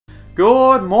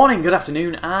Good morning, good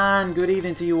afternoon, and good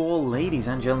evening to you all, ladies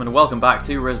and gentlemen. Welcome back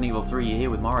to Resident Evil 3. You're here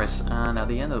with Morris, and at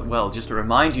the end of, well, just to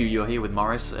remind you, you're here with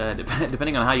Morris.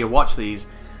 Depending on how you watch these,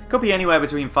 could be anywhere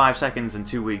between 5 seconds and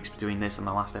 2 weeks between this and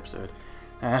the last episode.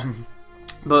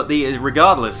 But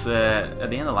regardless, at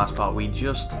the end of the last part, we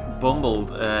just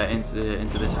bumbled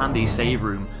into this handy save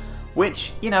room,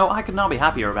 which, you know, I could not be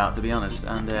happier about, to be honest.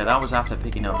 And that was after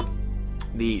picking up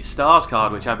the STARS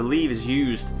card, which I believe is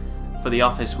used for the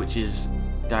office, which is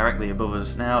directly above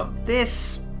us. Now,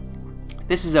 this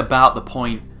is about the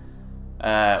point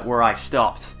where I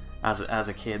stopped as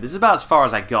a kid. This is about as far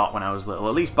as I got when I was little,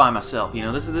 at least by myself. You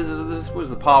know, this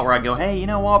was the part where I go, hey, you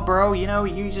know what, bro? You know,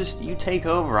 you take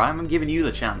over. I'm giving you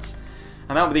the chance.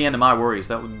 And that would be the end of my worries.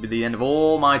 That would be the end of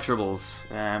all my troubles.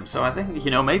 So I think, you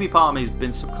know, maybe part of me has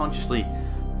been subconsciously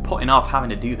putting off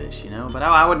having to do this, you know. But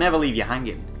I would never leave you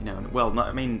hanging, you know. Well,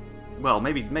 well,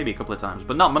 maybe a couple of times,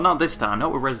 but not this time.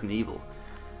 Not with Resident Evil.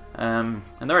 And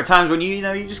there are times when you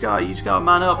just gotta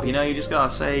man up. You know, you just gotta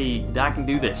say, I can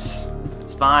do this.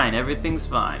 It's fine. Everything's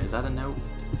fine. Is that a note?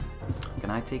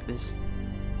 Can I take this?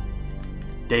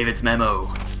 David's memo.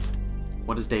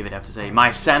 What does David have to say? My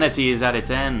sanity is at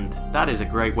its end. That is a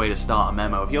great way to start a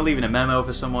memo. If you're leaving a memo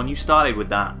for someone, you started with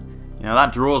that. You know,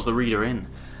 that draws the reader in.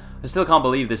 I still can't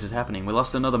believe this is happening. We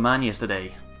lost another man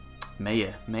yesterday.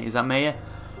 Mayor. Is that Mayor?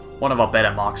 One of our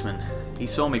better marksmen. He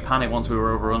saw me panic once we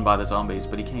were overrun by the zombies,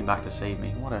 but he came back to save me.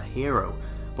 What a hero.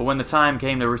 But when the time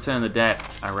came to return the debt,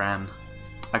 I ran.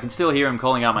 I can still hear him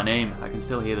calling out my name. I can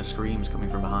still hear the screams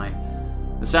coming from behind.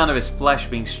 The sound of his flesh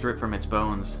being stripped from its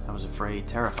bones. I was afraid,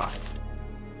 terrified.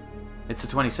 It's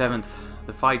the 27th.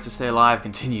 The fight to stay alive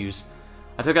continues.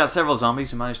 I took out several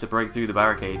zombies and managed to break through the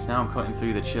barricades. Now I'm cutting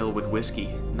through the chill with whiskey.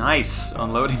 Nice!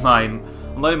 Unloading my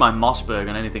Mossberg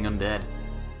on anything undead.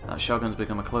 That shotgun's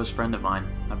become a close friend of mine.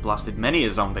 I've blasted many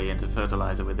a zombie into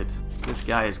fertilizer with it. This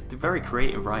guy is very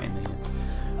creative writing here.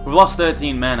 We've lost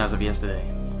 13 men as of yesterday.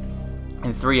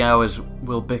 In 3 hours,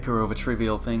 we'll bicker over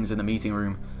trivial things in the meeting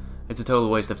room. It's a total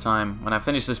waste of time. When I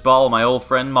finish this bottle, my old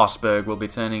friend Mossberg will be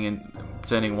turning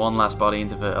one last body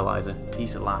into fertilizer.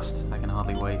 Peace at last. I can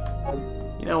hardly wait.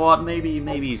 You know what? Maybe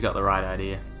he's got the right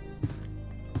idea.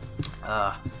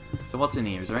 So what's in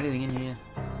here? Is there anything in here?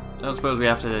 I don't suppose we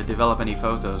have to develop any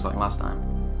photos like last time.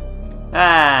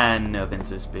 Nothing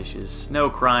suspicious. No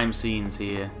crime scenes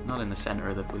here. Not in the center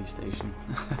of the police station.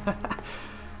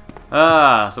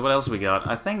 So what else we got?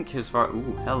 I think as far...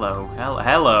 Ooh, hello.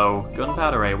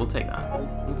 Gunpowder ray, we'll take that.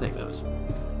 We'll take those.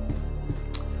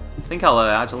 I think I'll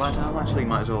actually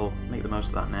might as well make the most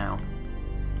of that now.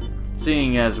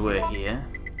 Seeing as we're here,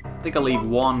 I think I'll leave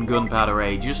one gunpowder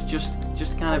ray, just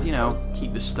kind of, you know,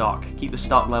 keep the stock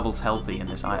levels healthy in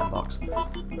this item box.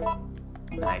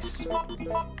 Nice.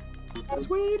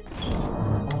 Sweet.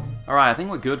 Alright, I think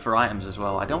we're good for items as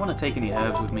well. I don't want to take any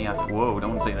herbs with me. Whoa,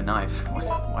 don't want to take the knife.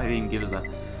 Why did he even give us that?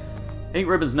 Ink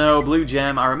ribbons, no. Blue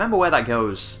gem. I remember where that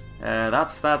goes.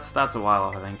 That's a while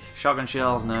off, I think. Shotgun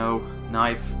shells, no.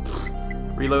 Knife.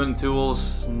 Pfft. Reloading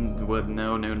tools,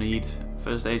 no need.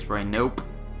 First aid spray, nope.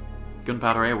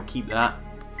 Gunpowder ray, we'll keep that.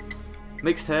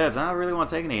 Mixed herbs, I don't really want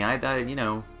to take any. You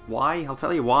know, why? I'll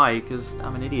tell you why, because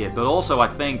I'm an idiot. But also, I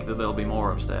think that there'll be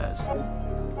more upstairs.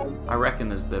 I reckon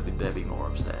there'll be more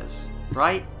upstairs.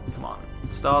 Right? Come on.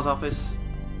 STARS office.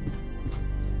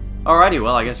 Alrighty,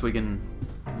 well, I guess we can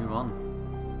move on.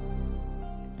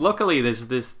 Luckily,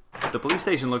 the police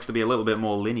station looks to be a little bit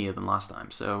more linear than last time,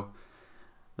 so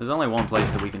there's only one place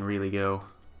that we can really go.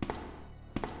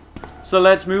 So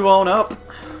let's move on up.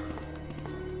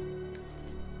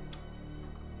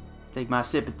 Take my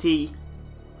sip of tea.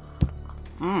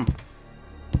 Which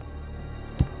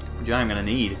I'm gonna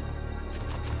need.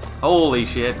 Holy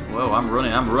shit. Whoa, I'm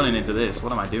running into this.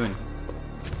 What am I doing?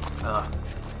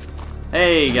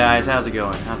 Hey guys, how's it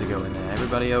going? How's it going there?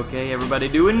 Everybody okay? Everybody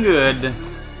doing good?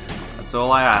 That's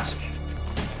all I ask.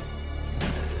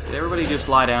 Could everybody just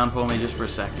lie down for me just for a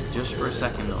second? Just for a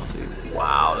second or two.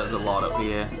 Wow, there's a lot up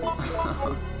here.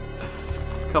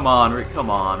 Come on,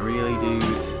 really, dude?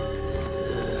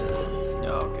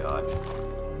 Oh god.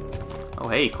 Oh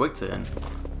hey, quick turn.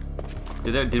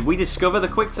 Did we discover the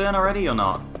quick turn already or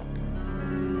not?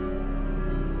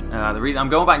 The reason I'm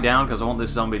going back down because I want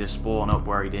this zombie to spawn up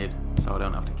where he did, so I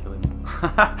don't have to kill him.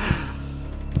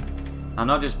 I'm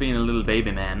not just being a little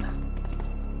baby man.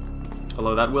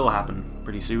 Although that will happen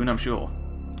pretty soon, I'm sure.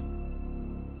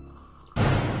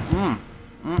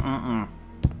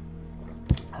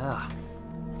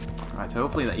 Alright, so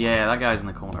hopefully that guy's in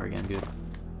the corner again, good.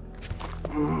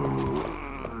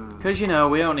 Cause you know,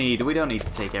 we don't need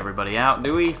to take everybody out,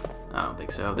 do we? I don't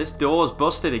think so. This door's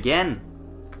busted again.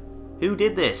 Who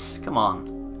did this? Come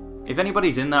on. If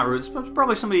anybody's in that room, it's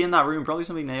probably somebody in that room. Probably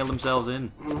somebody nailed themselves in.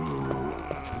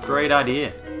 Great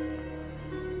idea.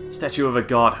 Statue of a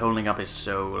god holding up his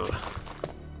soul.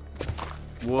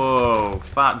 Whoa,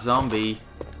 fat zombie.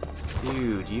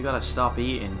 Dude, you gotta stop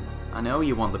eating. I know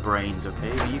you want the brains,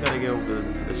 okay? But you gotta go for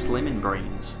the slimming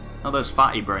brains. Not those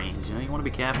fatty brains, you know? You wanna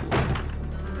be careful.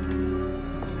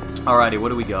 Alrighty, what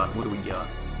do we got? What do we got?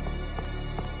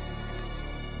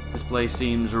 This place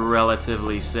seems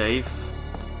relatively safe.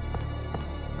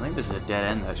 I think this is a dead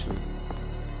end, actually.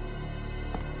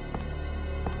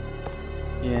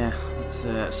 Yeah, it's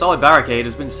a solid barricade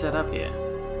has been set up here.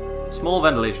 Small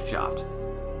ventilation shaft.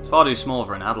 It's far too small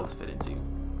for an adult to fit into.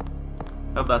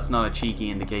 Hope that's not a cheeky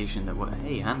indication that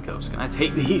hey, handcuffs, can I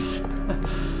take these?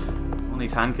 One of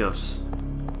these handcuffs.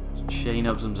 Chain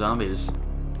up some zombies.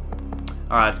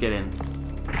 Alright, let's get in.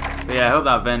 But yeah, I hope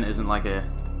that vent isn't like a...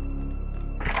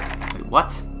 Wait, what?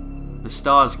 The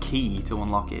star's key to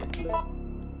unlock it.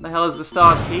 What the hell is the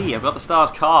star's key? I've got the star's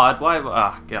card. Why?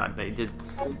 Oh, God, they did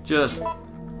just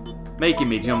making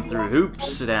me jump through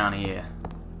hoops down here.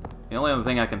 The only other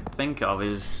thing I can think of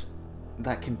is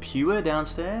that computer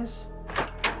downstairs.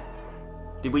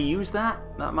 Did we use that?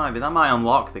 That might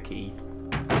unlock the key.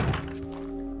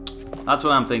 That's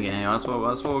what I'm thinking. Anyway, that's what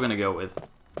we're gonna go with.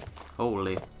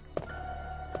 Holy!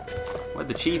 Where'd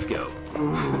the chief go?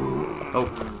 Oh.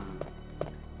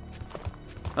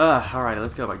 Alright,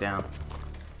 let's go back down.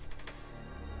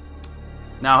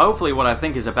 Now, hopefully what I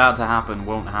think is about to happen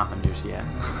won't happen just yet.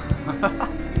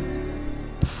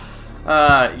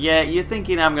 Yeah, you're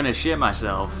thinking I'm gonna shit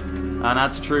myself. And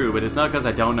that's true, but it's not because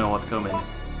I don't know what's coming.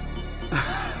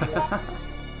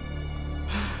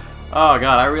 Oh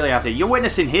god, I really have to. You're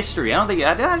witnessing history. I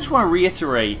just want to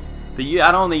reiterate that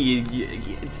I don't think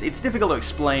it's difficult to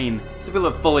explain. It's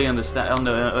difficult to fully understand,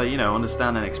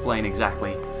 understand and explain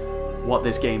exactly what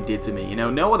this game did to me. You know,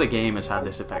 no other game has had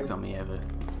this effect on me ever.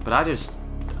 But I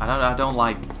don't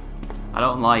like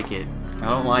it.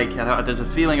 There's a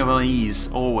feeling of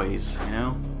unease always, you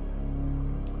know?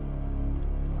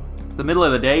 It's the middle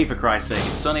of the day, for Christ's sake.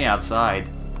 It's sunny outside.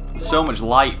 There's so much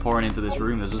light pouring into this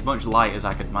room. There's as much light as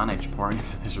I could manage pouring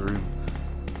into this room.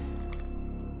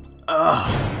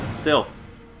 Ugh. Still.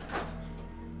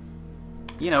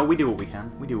 You know, we do what we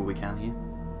can. We do what we can here.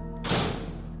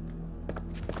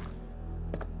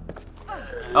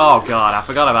 Oh god, I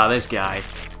forgot about this guy.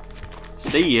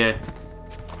 See ya.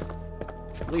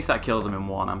 At least that kills him in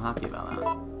one. I'm happy about that.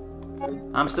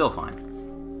 I'm still fine.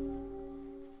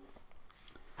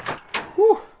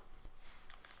 Whew.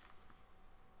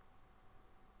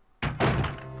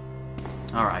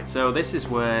 Alright, so this is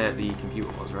where the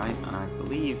computer was, right? And I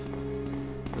believe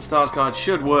the stars card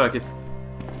should work.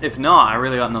 If not, I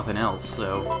really got nothing else,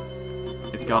 so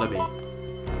it's gotta be.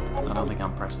 I don't think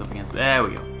I'm pressed up against... There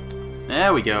we go.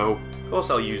 There we go. Of course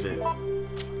I'll use it.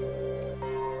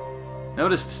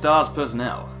 Notice the STARS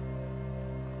personnel.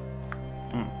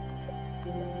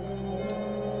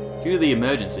 Due to the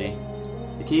emergency,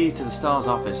 the keys to the STARS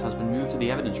office has been moved to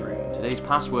the evidence room. Today's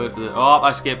password for the... Oh,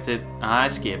 I skipped it. I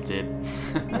skipped it.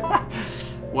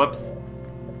 Whoops.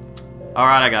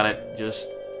 Alright, I got it. Just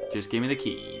give me the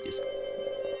key. Just...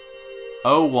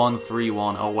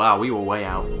 0131. Oh, wow. We were way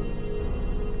out.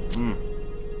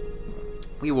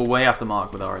 We were way off the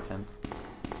mark with our attempt.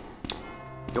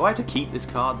 Do I have to keep this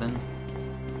card then?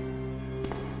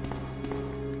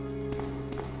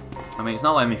 I mean, it's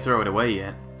not letting me throw it away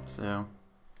yet, so...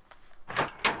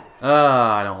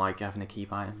 I don't like having to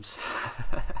keep items.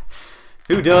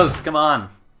 Who does? Come on!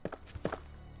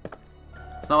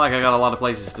 It's not like I got a lot of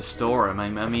places to store them. I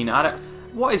mean, I don't...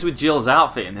 What is with Jill's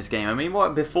outfit in this game? I mean,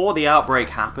 what before the outbreak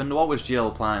happened, what was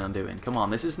Jill planning on doing? Come on,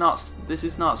 this is not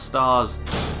STARS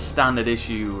standard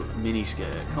issue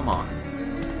miniskirt. Come on.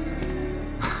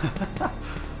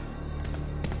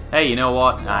 Hey, you know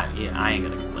what? Yeah, I ain't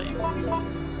gonna complain.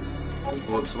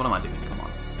 Whoops, what am I doing? Come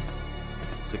on.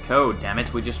 It's a code, damn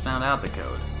it. We just found out the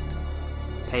code.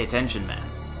 Pay attention, man.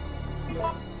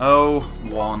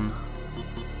 013.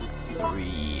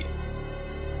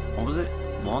 What was it?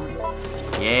 1?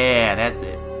 Yeah, that's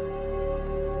it.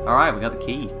 Alright, we got the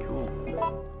key. Cool.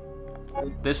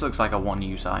 This looks like a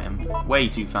one-use item. Way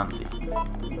too fancy.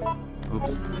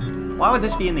 Oops. Why would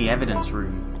this be in the evidence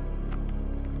room?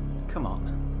 Come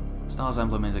on. STARS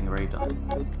emblem is engraved on it.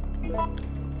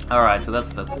 Alright, so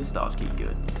that's the STARS key.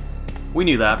 Good. We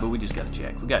knew that, but we just gotta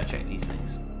check. We gotta check these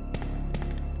things.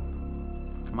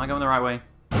 Am I going the right way?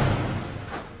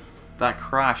 That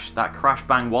crash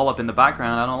bang wallop in the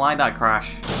background, I don't like that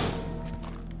crash.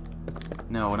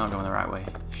 No, we're not going the right way.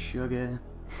 Sugar.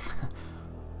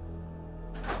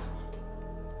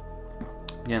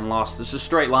 Getting lost. It's a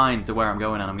straight line to where I'm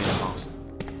going and I'm getting lost.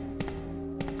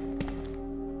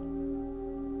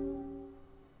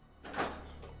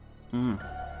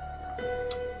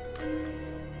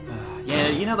 Yeah,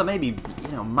 you know, there may be, you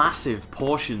know, massive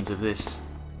portions of this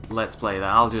Let's Play that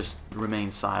I'll just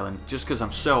remain silent just because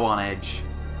I'm so on edge.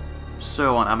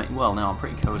 I mean, well, no, I'm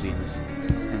pretty cozy in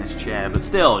this chair, but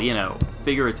still, you know,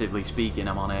 figuratively speaking,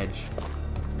 I'm on edge.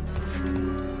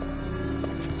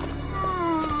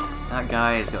 That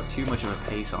guy has got too much of a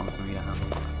pace on for me to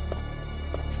handle.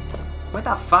 Where'd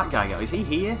that fat guy go? Is he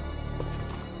here?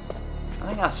 I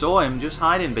think I saw him just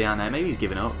hiding behind there. Maybe he's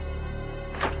giving up.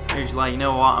 He's like, you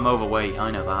know what? I'm overweight.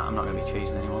 I know that. I'm not going to be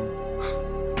chasing anyone.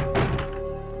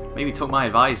 Maybe he took my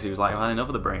advice. He was like, I've had enough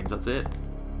of the brains. That's it.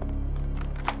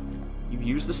 You've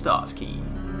used the stars key.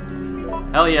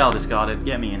 Hell yeah, I'll discard it.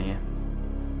 Get me in here.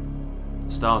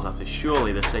 The stars office,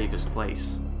 surely the safest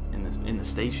place in the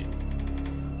station.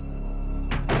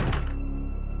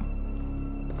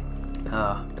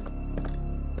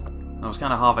 I was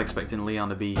kind of half expecting Leon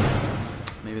to be here.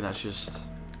 Maybe that's just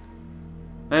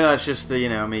the, you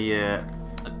know, me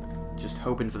just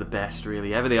hoping for the best,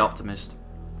 really. Ever the optimist.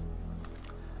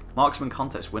 Marksman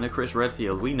contest winner Chris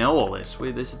Redfield. We know all this.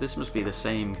 This must be the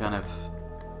same kind of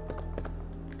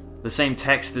the same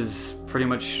text as pretty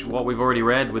much what we've already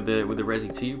read with the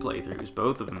Resi 2 playthroughs,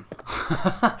 both of them.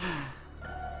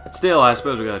 Still, I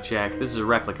suppose we gotta check. This is a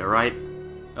replica, right?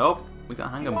 Oh, we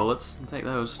got handgun bullets. I'll take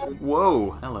those.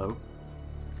 Whoa, hello.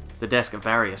 It's the desk of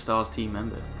Barry, a STARS team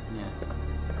member. Yeah.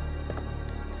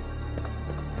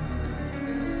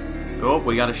 Oh,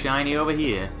 we got a shiny over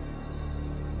here.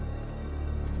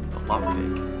 The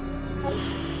lockpick.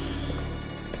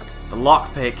 The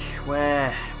lockpick.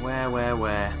 Where? Where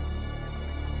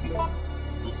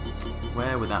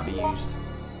would that be used?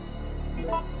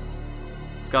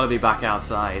 It's got to be back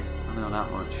outside. I know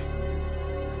that much.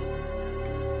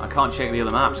 I can't check the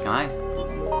other maps, can I?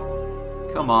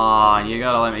 Come on, you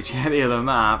gotta let me check the other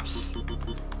maps.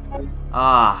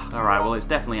 Ah, alright, well it's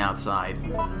definitely outside.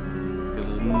 Because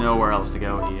there's nowhere else to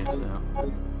go here, so...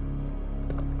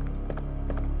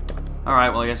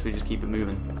 Alright, well I guess we just keep it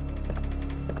moving.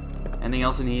 Anything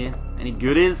else in here? Any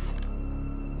goodies?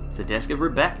 It's the desk of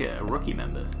Rebecca, a rookie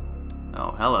member.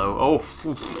 Oh, hello. Oh,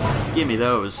 give me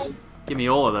those. Give me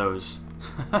all of those.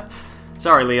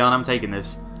 Sorry, Leon, I'm taking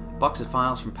this. Box of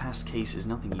files from past cases,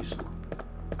 nothing useful.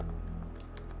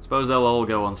 Suppose they'll all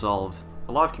go unsolved.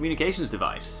 A live communications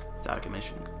device. It's out of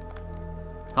commission.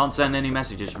 Can't send any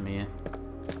messages from here.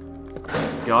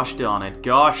 Gosh darn it.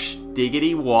 Gosh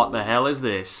diggity, what the hell is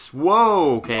this?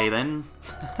 Whoa, okay then.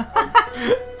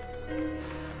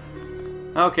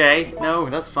 Okay, no,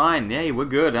 that's fine. Yay, we're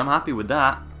good. I'm happy with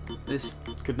that. This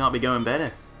could not be going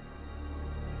better.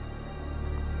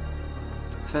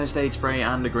 First aid spray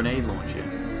and a grenade launcher.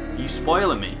 You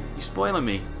spoiling me. You spoiling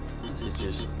me. This is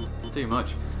just... it's too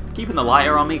much. Keeping the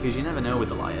lighter on me, because you never know with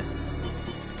the lighter.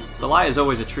 The lighter is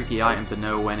always a tricky item to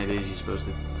know when it is you're supposed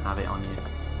to have it on you.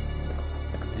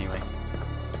 Anyway.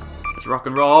 Let's rock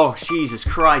and roll. Oh, Jesus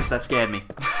Christ, that scared me.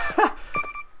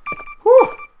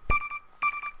 Whew!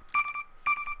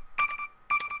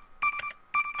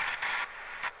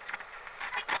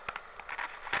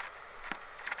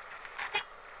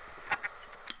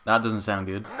 That doesn't sound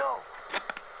good. No!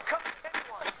 Come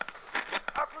anyone!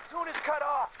 Our platoon is cut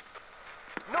off!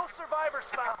 No survivors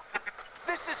found!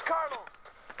 This is Carlos!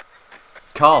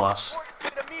 Carlos?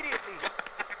 Immediately!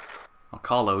 Or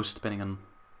Carlos, depending on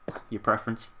your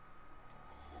preference.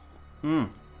 I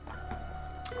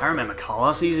remember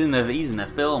Carlos, he's in the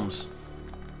films.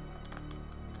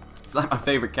 He's like my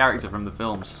favourite character from the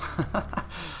films.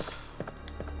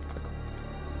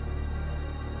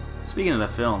 Speaking of the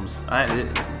films,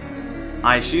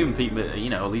 I assume people, you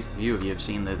know, at least a few of you have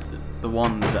seen the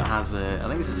one that has I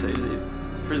think is it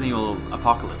Resident Evil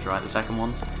Apocalypse, right? The second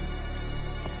one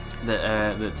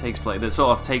that takes place, that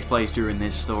sort of takes place during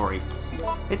this story.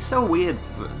 It's so weird,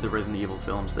 the Resident Evil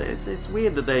films. It's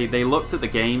weird that they looked at the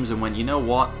games and went, you know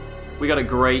what? We got a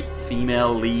great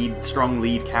female lead, strong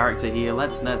lead character here.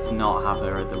 Let's not have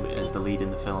her as the lead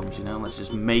in the films. You know, let's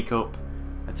just make up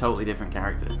a totally different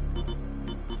character.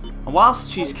 And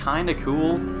whilst she's kind of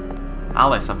cool,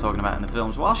 Alice I'm talking about in the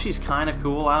films, whilst she's kind of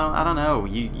cool, I don't know,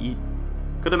 you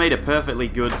could have made a perfectly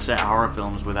good set of horror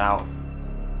films without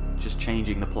just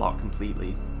changing the plot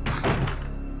completely.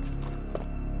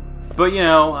 But, you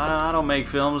know, I don't make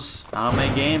films, I don't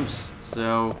make games,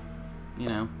 so, you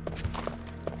know.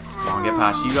 Come on, get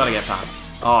past, you gotta get past.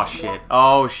 Oh shit,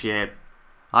 oh shit.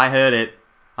 I heard it.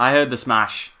 I heard the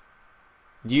smash.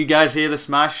 Do you guys hear the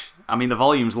smash? I mean, the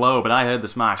volume's low, but I heard the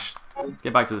smash. Let's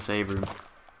get back to the save room.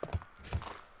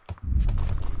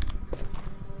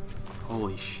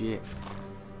 Holy shit.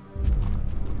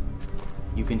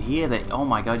 You can hear that. Oh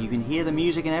my god, you can hear the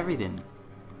music and everything.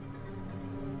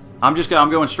 I'm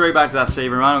going straight back to that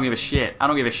save room. I don't give a shit. I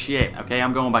don't give a shit. Okay,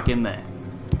 I'm going back in there.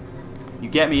 You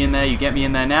get me in there. You get me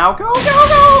in there now. Go, go,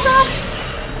 go,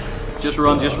 go. Just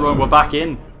run, just run. We're back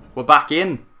in. We're back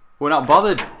in. We're not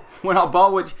bothered. We're not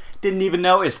bothered. Didn't even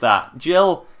notice that.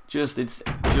 Jill, it's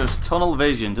just tunnel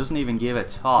vision. Doesn't even give a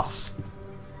toss.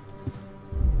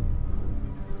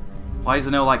 Why is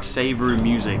there no, like, save room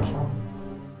music?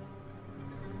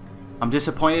 I'm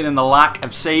disappointed in the lack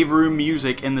of save room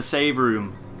music in the save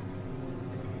room.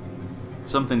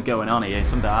 Something's going on here. I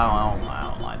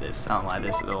don't like this. I don't like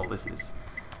this at all. This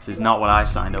is not what I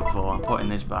signed up for. I'm putting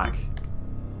this back.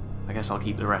 I guess I'll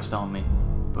keep the rest on me.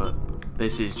 But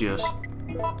this is just...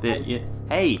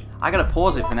 Hey, I gotta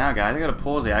pause it for now, guys. I gotta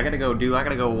pause it. I gotta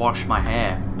go wash my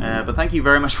hair. But thank you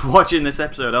very much for watching this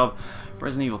episode of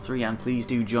Resident Evil 3, and please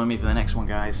do join me for the next one,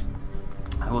 guys.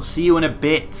 I will see you in a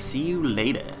bit. See you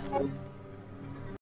later.